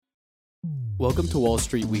Welcome to Wall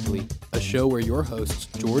Street Weekly, a show where your hosts,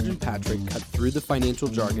 George and Patrick, cut through the financial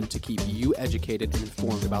jargon to keep you educated and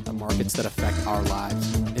informed about the markets that affect our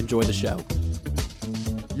lives. Enjoy the show.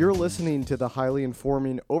 You're listening to the highly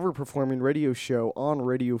informing, overperforming radio show on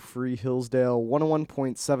Radio Free Hillsdale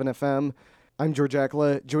 101.7 FM. I'm George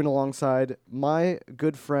Akla, joined alongside my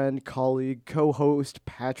good friend, colleague, co-host,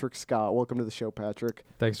 Patrick Scott. Welcome to the show, Patrick.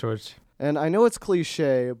 Thanks, George. And I know it's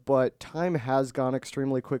cliche, but time has gone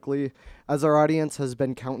extremely quickly. As our audience has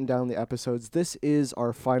been counting down the episodes, this is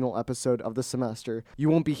our final episode of the semester. You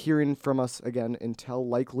won't be hearing from us again until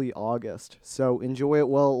likely August. So enjoy it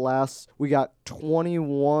while it lasts. We got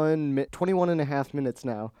 21 and a half minutes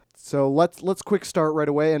now. So let's quick start right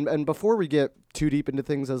away. And before we get too deep into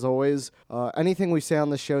things, as always, anything we say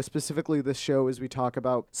on the show, specifically this show, is we talk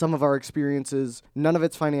about some of our experiences. None of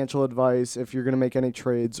it's financial advice. If you're going to make any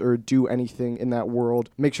trades or do anything in that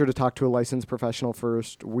world, make sure to talk to a licensed professional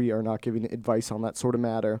first. We are not giving advice on that sort of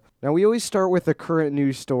matter. Now, we always start with a current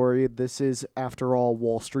news story. This is, after all,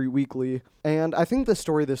 Wall Street Weekly. And I think the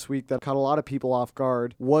story this week that caught a lot of people off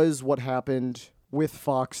guard was what happened with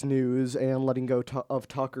Fox News and letting go of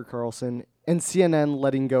Tucker Carlson, and CNN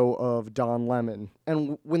letting go of Don Lemon.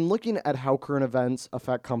 And when looking at how current events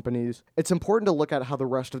affect companies, it's important to look at how the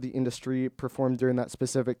rest of the industry performed during that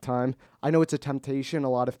specific time. I know it's a temptation. A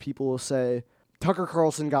lot of people will say, Tucker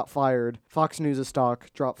Carlson got fired, Fox News'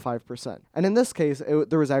 stock dropped 5%. And in this case,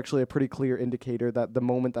 there was actually a pretty clear indicator that the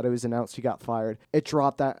moment that it was announced he got fired, it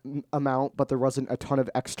dropped that amount, but there wasn't a ton of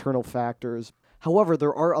external factors. However,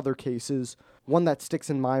 there are other cases. One that sticks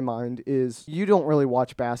in my mind is, you don't really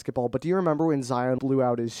watch basketball, but do you remember when Zion blew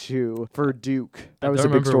out his shoe for Duke? That was a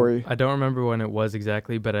big story. I don't remember when it was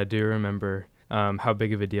exactly, but I do remember how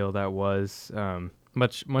big of a deal that was.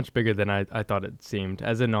 Much bigger than I thought it seemed,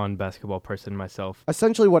 as a non-basketball person myself.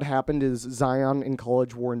 Essentially what happened is Zion in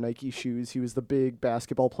college wore Nike shoes. He was the big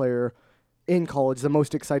basketball player in college, the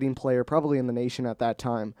most exciting player probably in the nation at that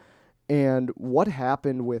time. And what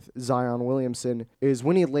happened with Zion Williamson is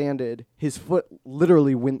when he landed, his foot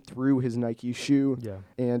literally went through his Nike shoe,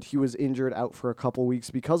 and he was injured, out for a couple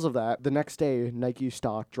weeks because of that. The next day, Nike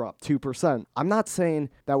stock dropped 2%. I'm not saying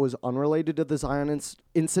that was unrelated to the Zion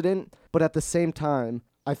incident, but at the same time,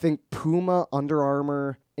 I think Puma, Under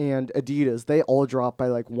Armour, and Adidas, they all dropped by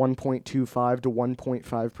like 1.25 to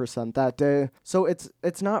 1.5% that day. So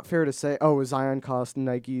it's not fair to say, oh, Zion caused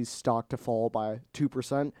Nike's stock to fall by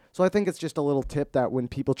 2%. So I think it's just a little tip that when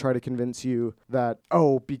people try to convince you that,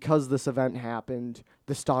 oh, because this event happened,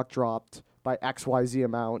 the stock dropped by XYZ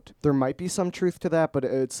amount, there might be some truth to that, but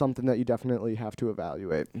it's something that you definitely have to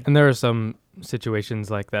evaluate. And there are some situations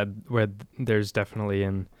like that where there's definitely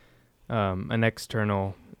an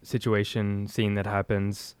external situation scene that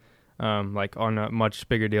happens, like on a much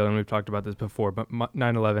bigger deal, and we've talked about this before, but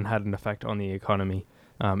 9/11 had an effect on the economy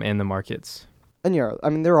and the markets. And yeah, I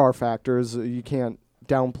mean, there are factors. You can't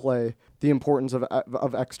downplay the importance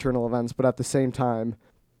of external events, but at the same time,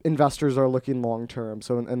 investors are looking long term.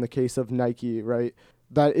 So in the case of Nike, right,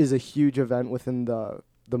 that is a huge event within the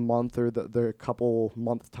month or the couple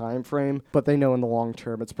month time frame, but they know in the long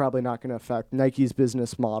term it's probably not going to affect Nike's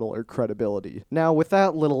business model or credibility. Now, with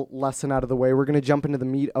that little lesson out of the way, we're going to jump into the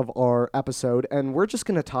meat of our episode, and we're just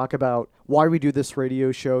going to talk about why we do this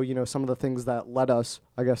radio show, you know, some of the things that led us,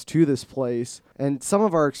 I guess, to this place, and some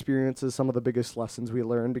of our experiences, some of the biggest lessons we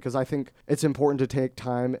learned, because I think it's important to take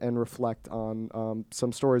time and reflect on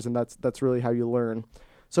some stories, and that's really how you learn.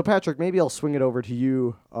 So, Patrick, maybe I'll swing it over to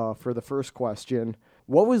you for the first question.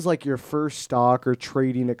 What was like your first stock or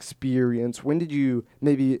trading experience? When did you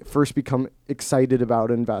maybe first become excited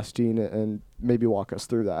about investing, and maybe walk us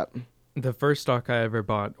through that? The first stock I ever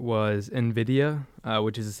bought was NVIDIA,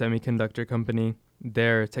 which is a semiconductor company.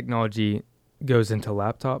 Their technology goes into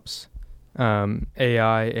laptops,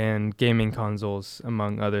 AI, and gaming consoles,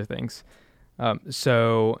 among other things.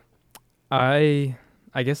 So I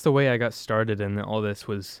guess the way I got started in all this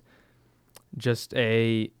was just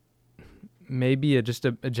just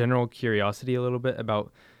a general curiosity a little bit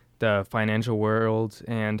about the financial world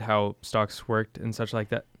and how stocks worked and such like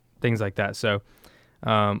that, things like that. So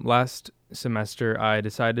last semester, I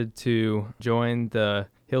decided to join the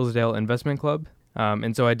Hillsdale Investment Club.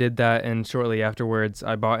 And so I did that, and shortly afterwards,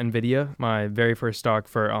 I bought NVIDIA, my very first stock,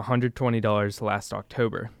 for $120 last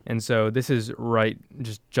October. And so this is right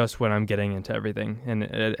just when I'm getting into everything, and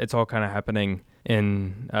it's all kind of happening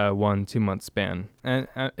in a 1-2 month span. And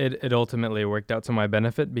it ultimately worked out to my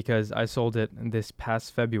benefit because I sold it this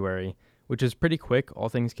past February, which is pretty quick, all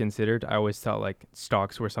things considered. I always thought like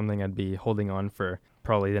stocks were something I'd be holding on for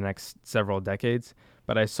probably the next several decades.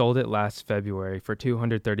 but I sold it last February for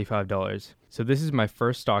 $235. So this is my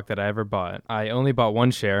first stock that I ever bought. I only bought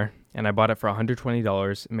one share, and I bought it for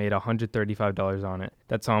 $120, made $135 on it.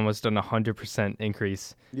 That's almost an 100%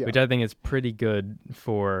 increase, which I think is pretty good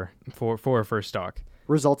for a first stock.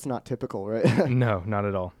 Results not typical, right? No, not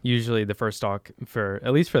at all. Usually the first stock,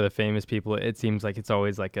 at least for the famous people, it seems like it's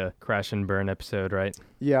always like a crash and burn episode, right?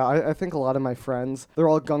 Yeah, I think a lot of my friends, they're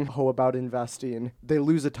all gung-ho about investing. They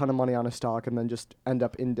lose a ton of money on a stock and then just end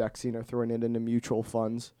up indexing or throwing it into mutual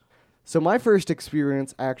funds. So my first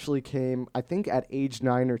experience actually came, I think, at age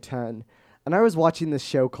 9 or 10. And I was watching this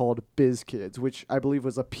show called Biz Kids, which I believe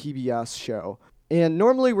was a PBS show. And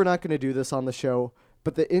normally we're not going to do this on the show,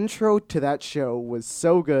 but the intro to that show was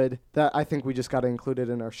so good that I think we just got to include it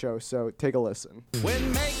in our show. So take a listen.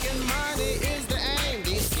 When making money is the aim,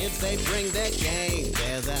 these kids, they bring their game.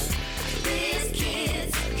 They're the Biz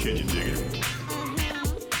Kids. Can you dig it?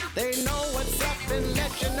 They know what's up and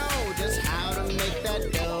let you know just how to make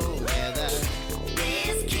that dough. They're the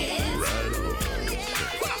Biz Kids.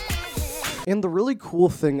 And the really cool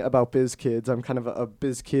thing about Biz Kids, I'm kind of a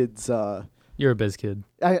Biz Kids You're a biz kid.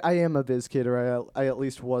 I am a biz kid, or I at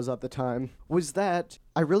least was at the time, was that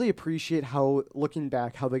I really appreciate how, looking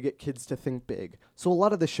back, how they get kids to think big. So a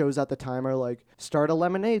lot of the shows at the time are like, start a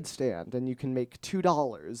lemonade stand, and you can make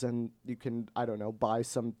 $2, and you can, I don't know, buy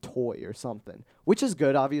some toy or something. Which is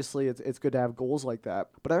good, obviously, it's good to have goals like that.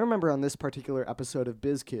 But I remember on this particular episode of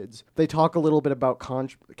Biz Kids, they talk a little bit about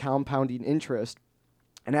compounding interest.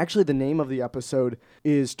 And actually the name of the episode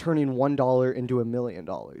is turning $1 into $1 million.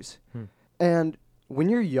 And when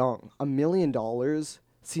you're young, $1 million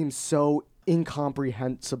seems so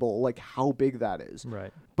incomprehensible, like how big that is.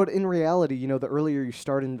 Right. But in reality, you know, the earlier you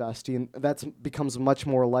start investing, that becomes much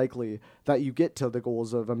more likely that you get to the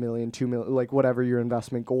goals of $1 million, $2 million, like whatever your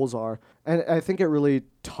investment goals are. And I think it really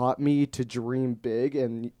taught me to dream big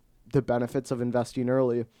and the benefits of investing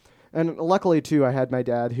early. And luckily, too, I had my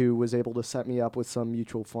dad who was able to set me up with some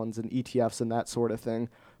mutual funds and ETFs and that sort of thing.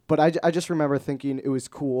 But I just remember thinking it was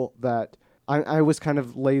cool that I was kind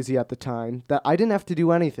of lazy at the time, that I didn't have to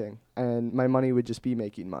do anything, and my money would just be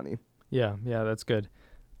making money. Yeah, that's good.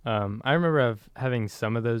 I remember having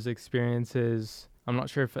some of those experiences. I'm not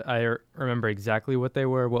sure if I remember exactly what they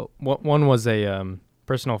were. Well, one was a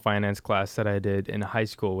personal finance class that I did in high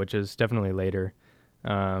school, which is definitely later.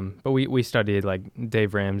 But we studied like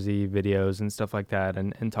Dave Ramsey videos and stuff like that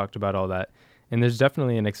and talked about all that. And there's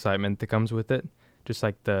definitely an excitement that comes with it. Just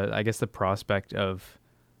like the prospect of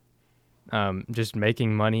just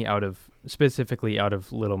making money specifically out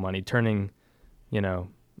of little money, turning,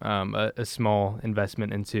 a small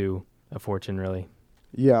investment into a fortune, really.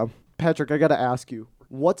 Yeah. Patrick, I got to ask you,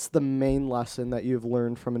 what's the main lesson that you've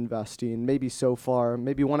learned from investing, maybe so far,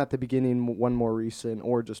 maybe one at the beginning, one more recent,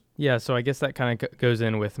 or just... Yeah, so I guess that kind of goes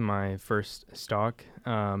in with my first stock,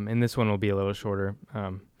 and this one will be a little shorter,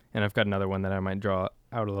 and I've got another one that I might draw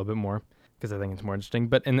out a little bit more, because I think it's more interesting.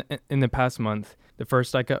 But in the past month, the first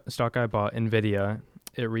stock I bought, NVIDIA,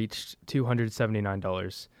 it reached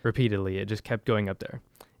 $279 repeatedly. It just kept going up there.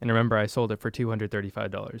 And remember, I sold it for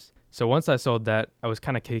 $235. So once I sold that, I was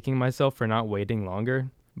kind of kicking myself for not waiting longer.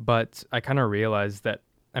 But I kind of realized that,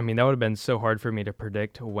 that would have been so hard for me to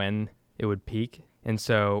predict when it would peak. And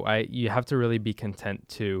so you have to really be content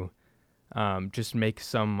to just make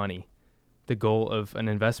some money. The goal of an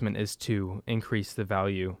investment is to increase the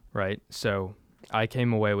value, right? So I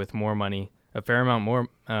came away with more money, a fair amount more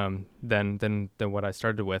than what I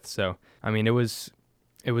started with. So,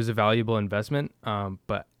 it was a valuable investment,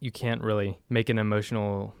 but you can't really make an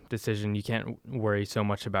emotional decision. You can't worry so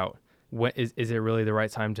much about is it really the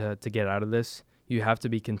right time to get out of this. You have to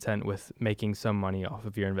be content with making some money off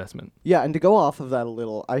of your investment. Yeah, and to go off of that a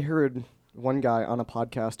little, I heard one guy on a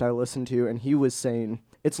podcast I listened to, and he was saying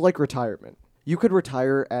it's like retirement. You could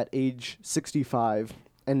retire at age 65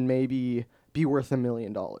 and maybe be worth $1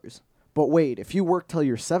 million. But wait, if you work till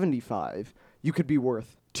you're 75, you could be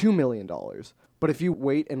worth $2 million. But if you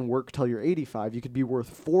wait and work till you're 85, you could be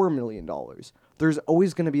worth $4 million. There's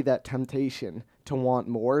always going to be that temptation to want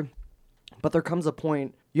more. But there comes a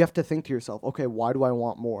point you have to think to yourself, okay, why do I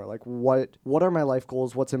want more? Like, what are my life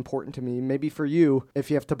goals? What's important to me? Maybe for you, if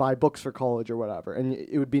you have to buy books for college or whatever, and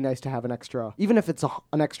it would be nice to have an extra, even if it's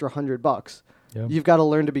an extra $100, yeah. You've got to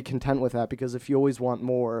learn to be content with that, because if you always want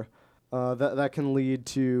more, that can lead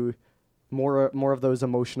to more of those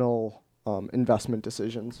emotional investment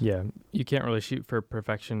decisions. Yeah, you can't really shoot for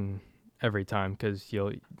perfection every time, because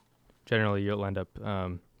you'll end up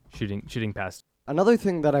shooting past. Another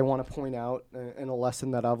thing that I want to point out, and a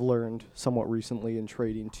lesson that I've learned somewhat recently in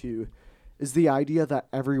trading too, is the idea that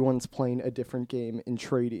everyone's playing a different game in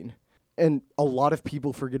trading. And a lot of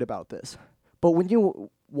people forget about this. But when you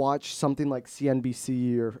watch something like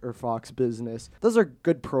CNBC or Fox Business, those are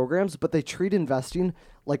good programs, but they treat investing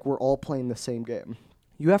like we're all playing the same game.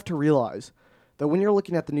 You have to realize that when you're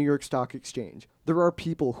looking at the New York Stock Exchange, there are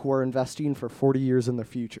people who are investing for 40 years in the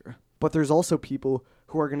future. But there's also people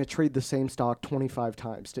who are going to trade the same stock 25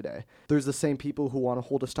 times today. There's the same people who want to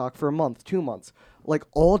hold a stock for a month, 2 months, like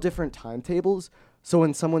all different timetables. So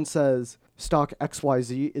when someone says stock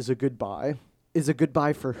XYZ is a good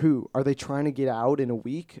buy for who? Are they trying to get out in a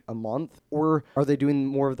week, a month? Or are they doing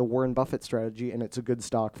more of the Warren Buffett strategy and it's a good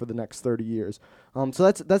stock for the next 30 years?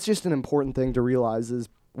 So that's just an important thing to realize is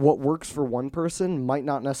what works for one person might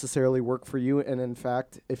not necessarily work for you. And in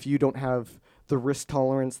fact, if you don't have the risk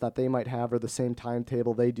tolerance that they might have or the same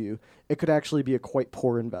timetable they do, it could actually be a quite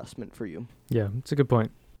poor investment for you. Yeah, it's a good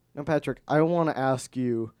point. Now, Patrick, I want to ask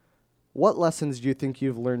you, what lessons do you think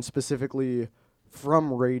you've learned specifically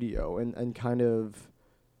from radio and kind of,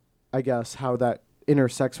 I guess, how that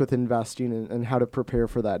intersects with investing and how to prepare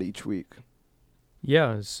for that each week?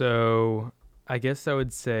 Yeah, so I guess I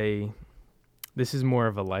would say this is more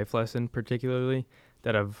of a life lesson, particularly,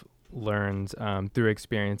 that I've learned through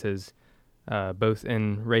experiences both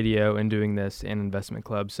in radio and doing this and investment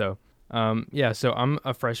club. So, so I'm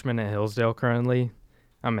a freshman at Hillsdale currently.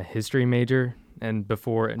 I'm a history major, and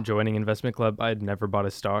before joining investment club, I'd never bought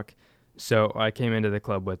a stock. So I came into the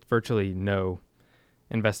club with virtually no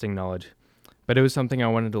investing knowledge, but it was something I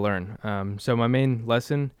wanted to learn. So my main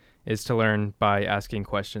lesson is to learn by asking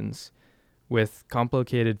questions. With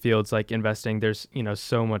complicated fields like investing, there's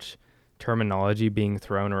so much terminology being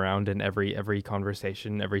thrown around in every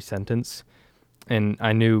conversation, every sentence, and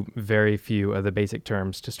I knew very few of the basic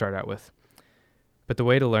terms to start out with. But the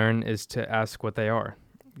way to learn is to ask what they are.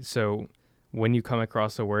 So when you come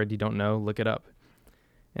across a word you don't know, look it up.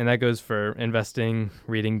 And that goes for investing,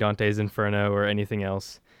 reading Dante's Inferno, or anything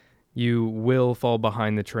else. You will fall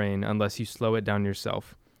behind the train unless you slow it down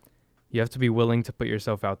yourself. You have to be willing to put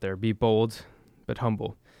yourself out there. Be bold, but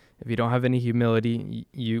humble. If you don't have any humility,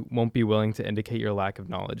 you won't be willing to indicate your lack of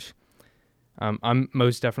knowledge. I'm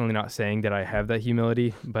most definitely not saying that I have that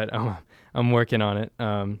humility, but I'm working on it.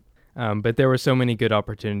 But there were so many good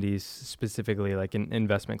opportunities, specifically like in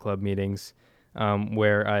investment club meetings,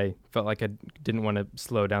 where I felt like I didn't want to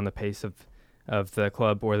slow down the pace of the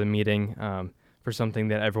club or the meeting for something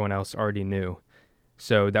that everyone else already knew.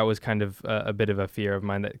 So that was kind of a bit of a fear of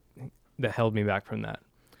mine that held me back from that.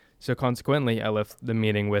 So consequently, I left the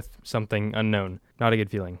meeting with something unknown. Not a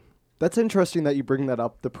good feeling. That's interesting that you bring that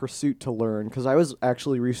up, the pursuit to learn, because I was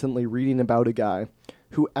actually recently reading about a guy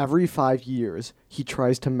who every 5 years, he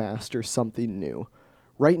tries to master something new.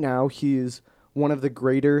 Right now, he's one of the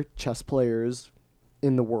greater chess players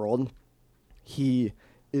in the world. He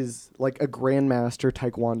is like a grandmaster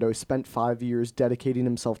taekwondo, spent 5 years dedicating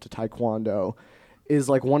himself to taekwondo, is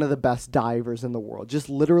like one of the best divers in the world, just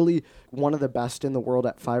literally one of the best in the world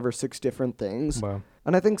at 5 or 6 different things. Wow.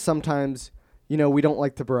 And I think sometimes, we don't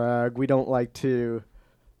like to brag. We don't like to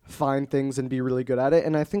find things and be really good at it.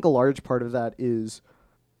 And I think a large part of that is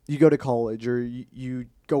you go to college or you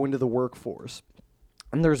go into the workforce,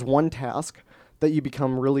 and there's one task that you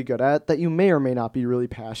become really good at that you may or may not be really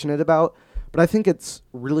passionate about. But I think it's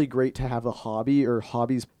really great to have a hobby or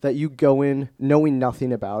hobbies that you go in knowing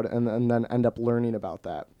nothing about and then end up learning about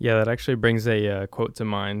that. Yeah, that actually brings a quote to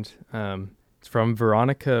mind. It's from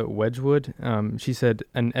Veronica Wedgwood. She said,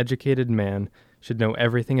 "An educated man should know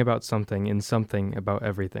everything about something and something about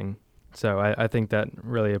everything." So I think that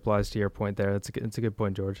really applies to your point there. It's a good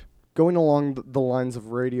point, George. Going along the lines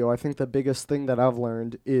of radio, I think the biggest thing that I've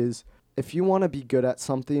learned is if you want to be good at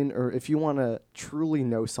something or if you want to truly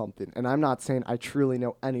know something, and I'm not saying I truly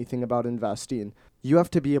know anything about investing, you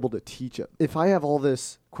have to be able to teach it. If I have all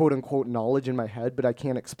this quote-unquote knowledge in my head, but I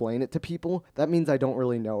can't explain it to people, that means I don't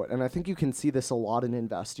really know it. And I think you can see this a lot in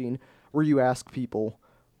investing, where you ask people,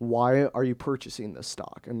 why are you purchasing this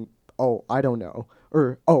stock? And, oh, I don't know.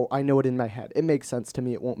 Or, oh, I know it in my head. It makes sense to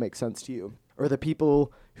me. It won't make sense to you. Or the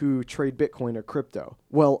people who trade Bitcoin or crypto.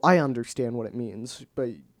 Well, I understand what it means, but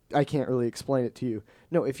I can't really explain it to you.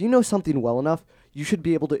 No, if you know something well enough, you should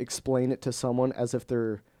be able to explain it to someone as if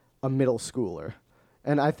they're a middle schooler.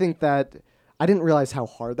 And I think that I didn't realize how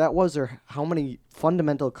hard that was or how many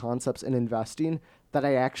fundamental concepts in investing that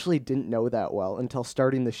I actually didn't know that well until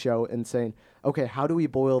starting the show and saying, okay, how do we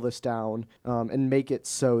boil this down and make it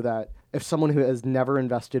so that if someone who has never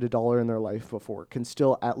invested $1 in their life before can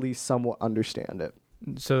still at least somewhat understand it?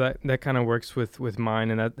 So that kind of works with mine,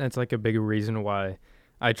 and that's like a big reason why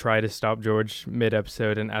I try to stop George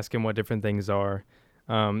mid-episode and ask him what different things are.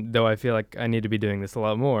 though I feel like I need to be doing this a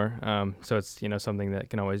lot more. So it's, something that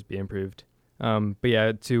can always be improved. But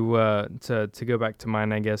yeah, to go back to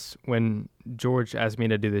mine, I guess, when George asked me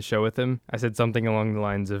to do the show with him, I said something along the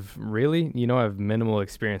lines of, really? I have minimal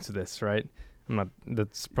experience with this, right?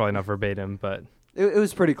 That's probably not verbatim, but... It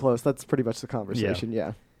was pretty close. That's pretty much the conversation,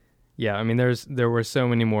 yeah. Yeah, I mean, there were so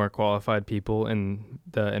many more qualified people in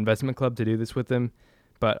the investment club to do this with him,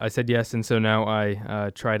 but I said yes, and so now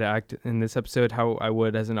I try to act in this episode how I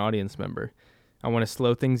would as an audience member. I want to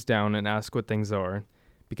slow things down and ask what things are,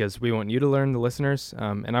 because we want you to learn, the listeners,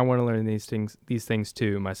 and I want to learn these things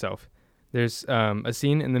too myself. There's a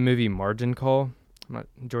scene in the movie Margin Call.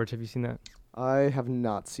 George, have you seen that? I have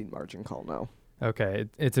not seen Margin Call, no. Okay,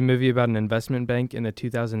 it's a movie about an investment bank in the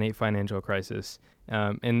 2008 financial crisis,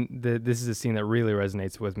 and this is a scene that really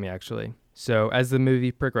resonates with me, actually. So as the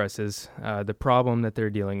movie progresses, the problem that they're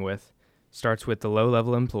dealing with starts with the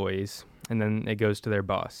low-level employees, and then it goes to their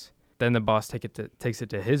boss. Then the boss takes it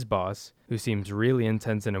to his boss, who seems really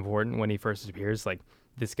intense and important when he first appears, like,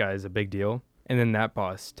 this guy is a big deal. And then that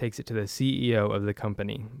boss takes it to the CEO of the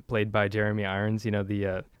company, played by Jeremy Irons,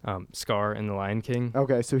 the Scar in The Lion King.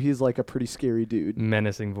 Okay, so he's like a pretty scary dude.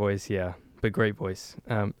 Menacing voice, yeah, but great voice.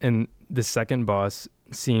 And the second boss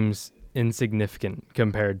seems insignificant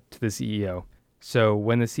compared to the CEO. So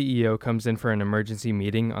when the CEO comes in for an emergency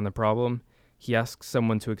meeting on the problem, he asks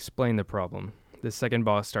someone to explain the problem. The second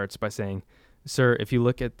boss starts by saying, "Sir, if you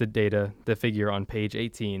look at the data, the figure on page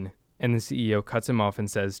 18, and the CEO cuts him off and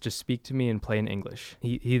says, "Just speak to me in plain English."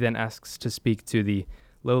 He then asks to speak to the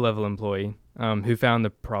low-level employee who found the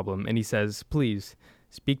problem, and he says, "Please,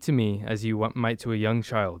 speak to me as you might to a young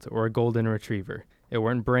child or a golden retriever. It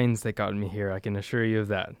weren't brains that got me here, I can assure you of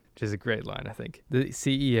that," which is a great line, I think. The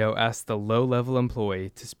CEO asked the low-level employee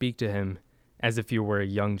to speak to him as if you were a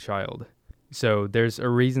young child. So there's a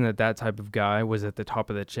reason that type of guy was at the top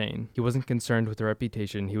of the chain. He wasn't concerned with the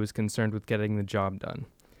reputation, he was concerned with getting the job done.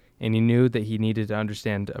 And he knew that he needed to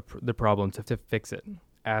understand the problem to fix it.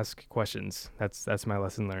 Ask questions. That's my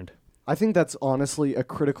lesson learned. I think that's honestly a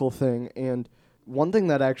critical thing. And one thing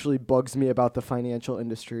that actually bugs me about the financial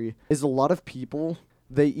industry is a lot of people,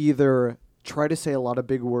 they either try to say a lot of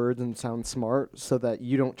big words and sound smart so that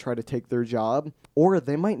you don't try to take their job, or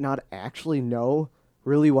they might not actually know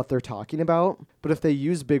really what they're talking about. But if they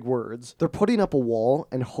use big words, they're putting up a wall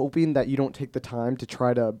and hoping that you don't take the time to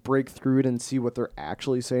try to break through it and see what they're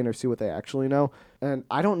actually saying or see what they actually know. And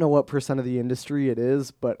I don't know what percent of the industry it is,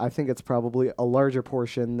 but I think it's probably a larger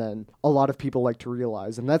portion than a lot of people like to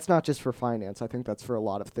realize. And that's not just for finance. I think that's for a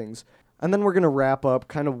lot of things. And then we're going to wrap up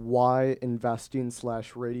kind of why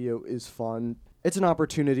investing/radio is fun. It's an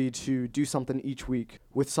opportunity to do something each week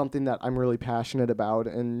with something that I'm really passionate about.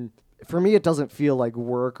 And for me, it doesn't feel like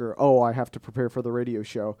work or, oh, I have to prepare for the radio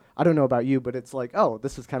show. I don't know about you, but it's like, oh,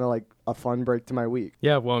 this is kind of like a fun break to my week.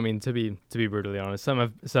 Yeah, well, I mean, to be brutally honest,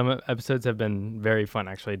 some episodes have been very fun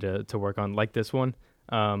actually to work on, like this one,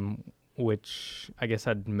 which I guess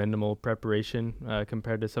had minimal preparation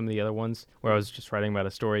compared to some of the other ones where I was just writing about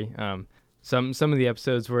a story. Some of the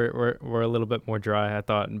episodes were a little bit more dry, I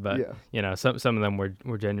thought, but some of them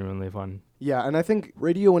were genuinely fun. Yeah, and I think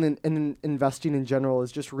radio and investing in general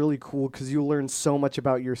is just really cool because you learn so much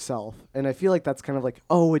about yourself. And I feel like that's kind of like,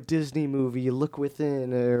 oh, a Disney movie, look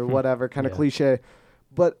within or whatever, kind of cliche.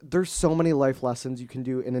 But there's so many life lessons you can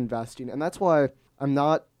do in investing. And that's why I'm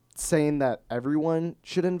not saying that everyone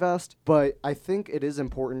should invest, but I think it is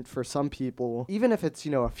important for some people, even if it's,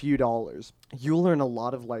 a few dollars, you'll learn a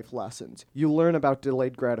lot of life lessons. You learn about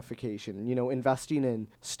delayed gratification, investing in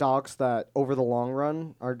stocks that over the long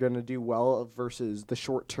run are going to do well versus the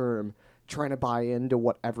short term, trying to buy into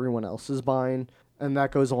what everyone else is buying. And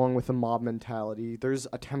that goes along with the mob mentality. There's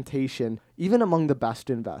a temptation, even among the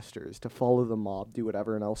best investors, to follow the mob, do what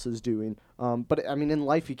everyone else is doing. But I mean, in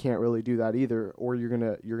life, you can't really do that either, or you're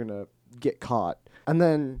gonna get caught. And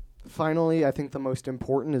then finally, I think the most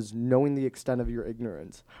important is knowing the extent of your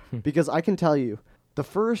ignorance, because I can tell you, the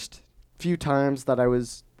first few times that I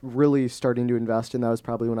was really starting to invest, and that was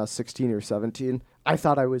probably when I was 16 or 17, I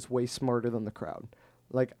thought I was way smarter than the crowd.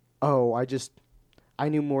 Like, oh, I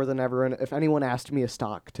knew more than everyone. If anyone asked me a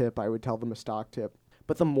stock tip, I would tell them a stock tip.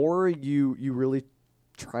 But the more you really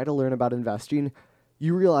try to learn about investing,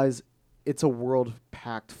 you realize it's a world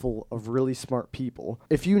packed full of really smart people.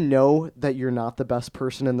 If you know that you're not the best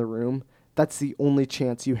person in the room, that's the only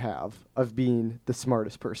chance you have of being the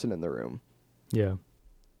smartest person in the room. Yeah.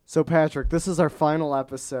 So, Patrick, this is our final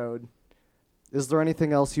episode. Is there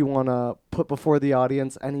anything else you want to put before the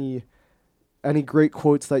audience? Any great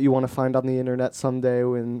quotes that you want to find on the internet someday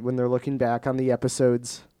when they're looking back on the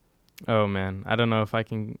episodes? Oh, man. I don't know if I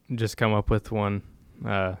can just come up with one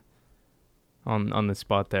on the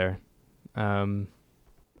spot there.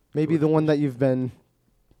 Maybe the one that you've been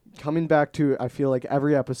coming back to, I feel like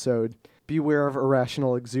every episode. Beware of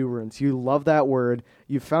irrational exuberance. You love that word.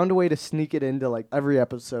 You've found a way to sneak it into like every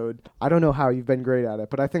episode. I don't know how you've been great at it,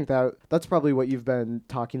 but I think that's probably what you've been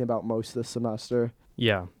talking about most this semester.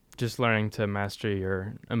 Yeah, just learning to master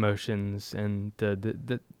your emotions and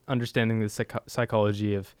the understanding the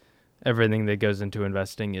psychology of everything that goes into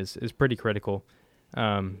investing is pretty critical.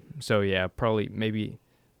 So yeah, probably maybe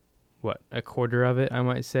a quarter of it, I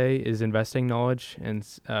might say, is investing knowledge, and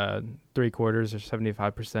 3/4 or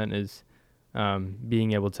 75% is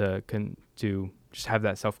being able to just have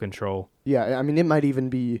that self-control. Yeah, I mean, it might even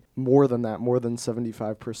be more than that, more than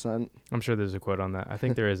 75%. I'm sure there's a quote on that. I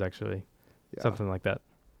think there is actually something like that.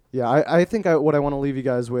 Yeah, I think what I want to leave you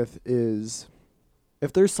guys with is,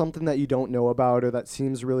 if there's something that you don't know about or that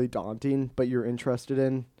seems really daunting but you're interested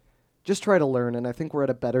in, just try to learn. And I think we're at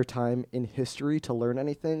a better time in history to learn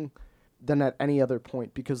anything than at any other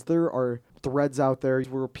point, because there are threads out there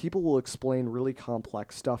where people will explain really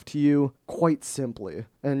complex stuff to you quite simply.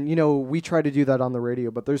 And, we try to do that on the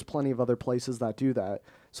radio, but there's plenty of other places that do that.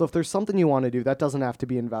 So if there's something you want to do, that doesn't have to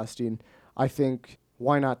be investing. I think,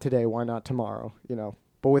 why not today? Why not tomorrow?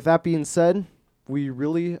 But with that being said, we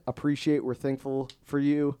really appreciate, we're thankful for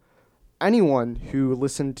you. Anyone who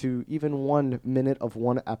listened to even 1 minute of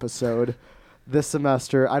one episode this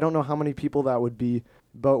semester, I don't know how many people that would be,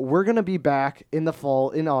 but we're going to be back in the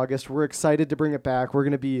fall, in August. We're excited to bring it back. We're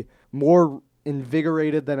going to be more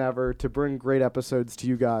invigorated than ever to bring great episodes to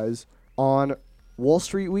you guys on Wall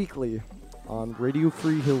Street Weekly on Radio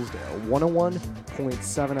Free Hillsdale,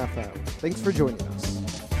 101.7 FM. Thanks for joining us.